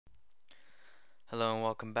Hello and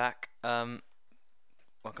welcome back. Welcome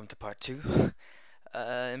to part two.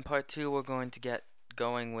 In part two, we're going to get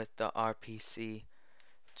going with the RPC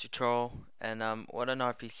tutorial. And what an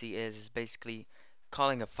RPC is basically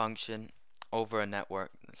calling a function over a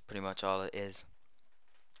network. That's pretty much all it is.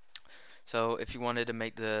 So if you wanted to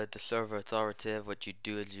make the server authoritative, what you'd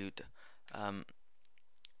do is um,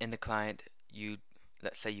 in the client,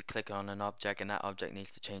 let's say you click on an object and that object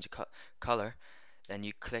needs to change a color. Then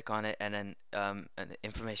you click on it, and then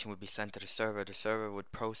information would be sent to the server. The server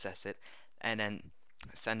would process it and then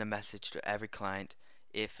send a message to every client.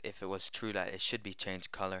 If it was true that it should be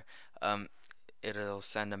changed color, it'll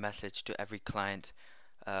send a message to every client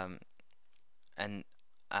and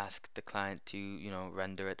ask the client to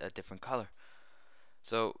render it a different color.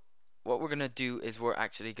 So what we're gonna do is we're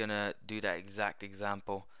actually gonna do that exact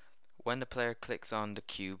example. When the player clicks on the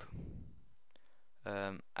cube,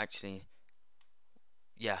 when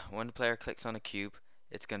the player clicks on a cube,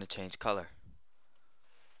 it's going to change color.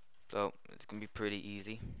 So it's going to be pretty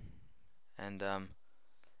easy, and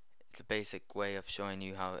it's a basic way of showing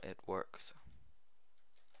you how it works.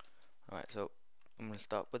 Alright, so I'm going to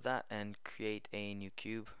stop with that and create a new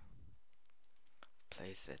cube.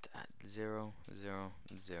 Place it at 0, 0,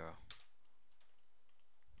 0.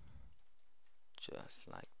 Just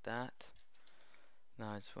like that.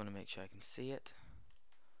 Now I just want to make sure I can see it.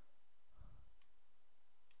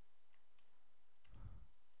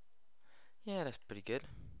 Yeah, that's pretty good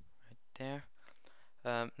right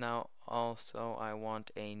there. Now also I want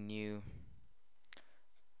a new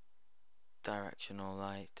directional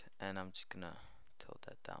light, and I'm just gonna tilt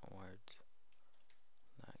that downwards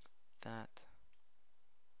like that.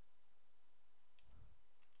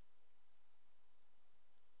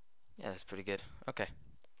 Yeah, that's pretty good. Okay,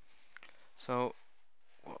 so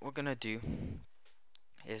what we're gonna do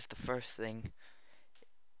is the first thing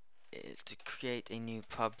is to create a new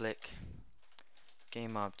public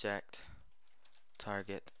game object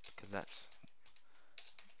target, because that's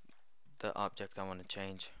the object I want to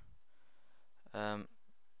change. For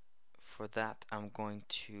that, I'm going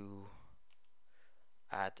to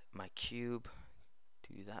add my cube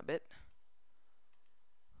to that bit.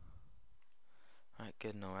 Alright,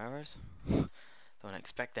 good, no errors. Don't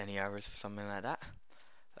expect any errors for something like that.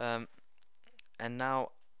 And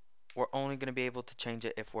now we're only going to be able to change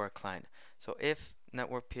it if we're a client. So if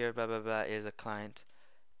network peer blah blah blah is a client,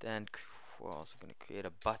 then we're also going to create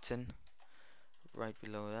a button right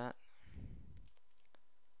below that.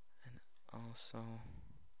 And also,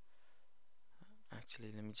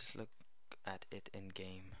 actually, let me just look at it in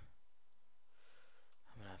game.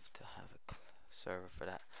 I'm gonna have to have a server for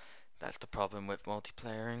that. That's the problem with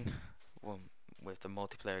multiplayering. Well, with the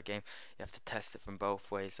multiplayer game, you have to test it from both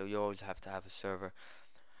ways, so you always have to have a server.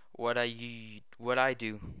 What I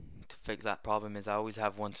do to fix that problem is I always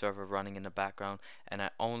have one server running in the background, and I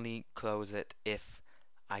only close it if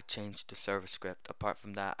I change the server script. Apart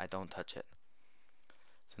from that, I don't touch it.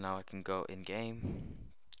 So now I can go in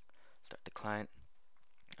game, start the client,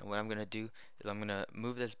 and what I'm gonna do is I'm gonna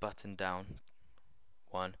move this button down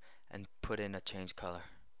one and put in a change color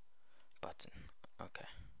button. Okay,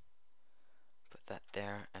 put that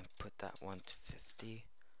there and put that one to 50.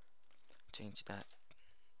 Change that,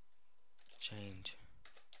 change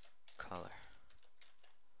color.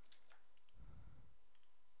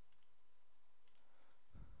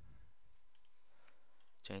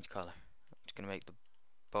 Change color. I'm just gonna make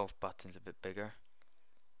both buttons a bit bigger.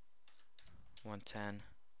 110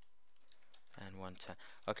 and 110.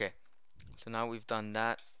 Okay, so now we've done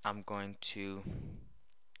that, I'm going to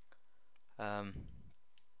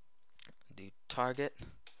do target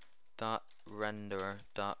dot render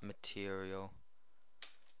dot material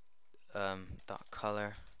dot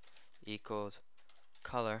color equals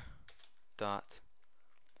color dot,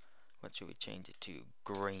 what should we change it to?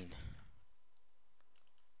 Green.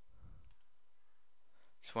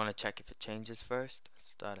 Just want to check if it changes first.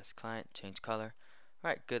 Start as client, change color.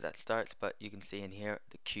 Alright, good, that starts, but you can see in here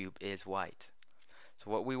the cube is white. So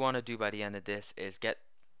what we want to do by the end of this is get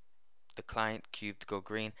the client cube to go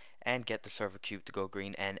green and get the server cube to go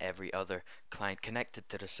green, and every other client connected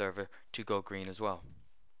to the server to go green as well.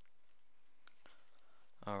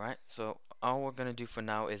 Alright, so all we're going to do for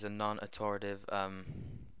now is a non-authoritative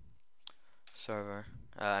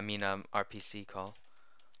RPC call.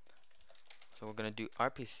 So we're going to do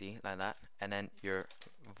RPC like that, and then your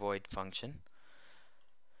void function,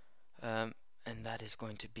 and that is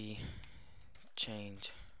going to be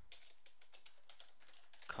change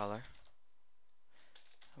color.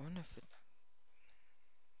 I wonder if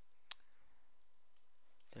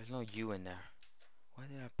there's no U in there. Why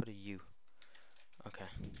did I put a U? Okay.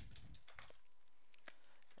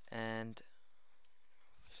 and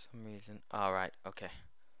for some reason, alright, okay,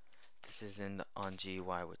 this is in the on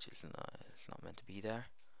GUI, which is not, it's not meant to be there,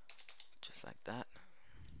 just like that.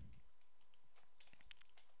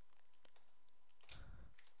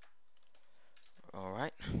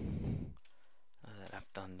 Alright, now that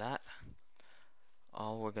I've done that,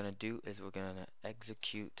 all we're gonna do is we're gonna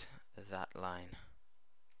execute that line,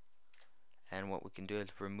 and what we can do is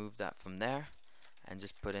remove that from there and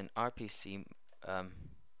just put in RPC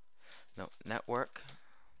network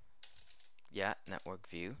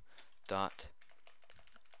view dot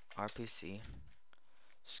RPC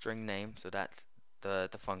string name, so that's the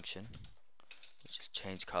function, which is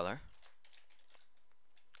change color,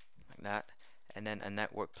 like that, and then a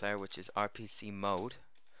network player, which is RPC mode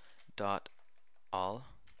dot all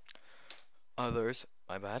others,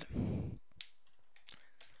 my bad,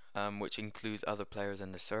 which includes other players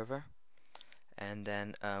in the server, and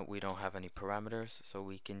then we don't have any parameters, so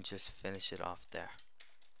we can just finish it off there.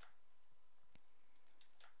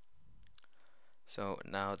 So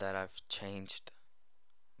now that I've changed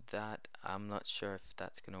that, I'm not sure if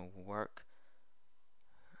that's gonna work.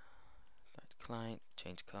 Start client,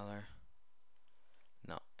 change color.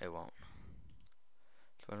 No, it won't.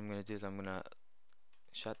 So what I'm gonna do is I'm gonna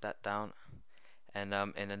shut that down, and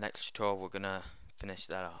in the next tutorial we're gonna finish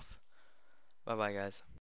that off. Bye bye guys.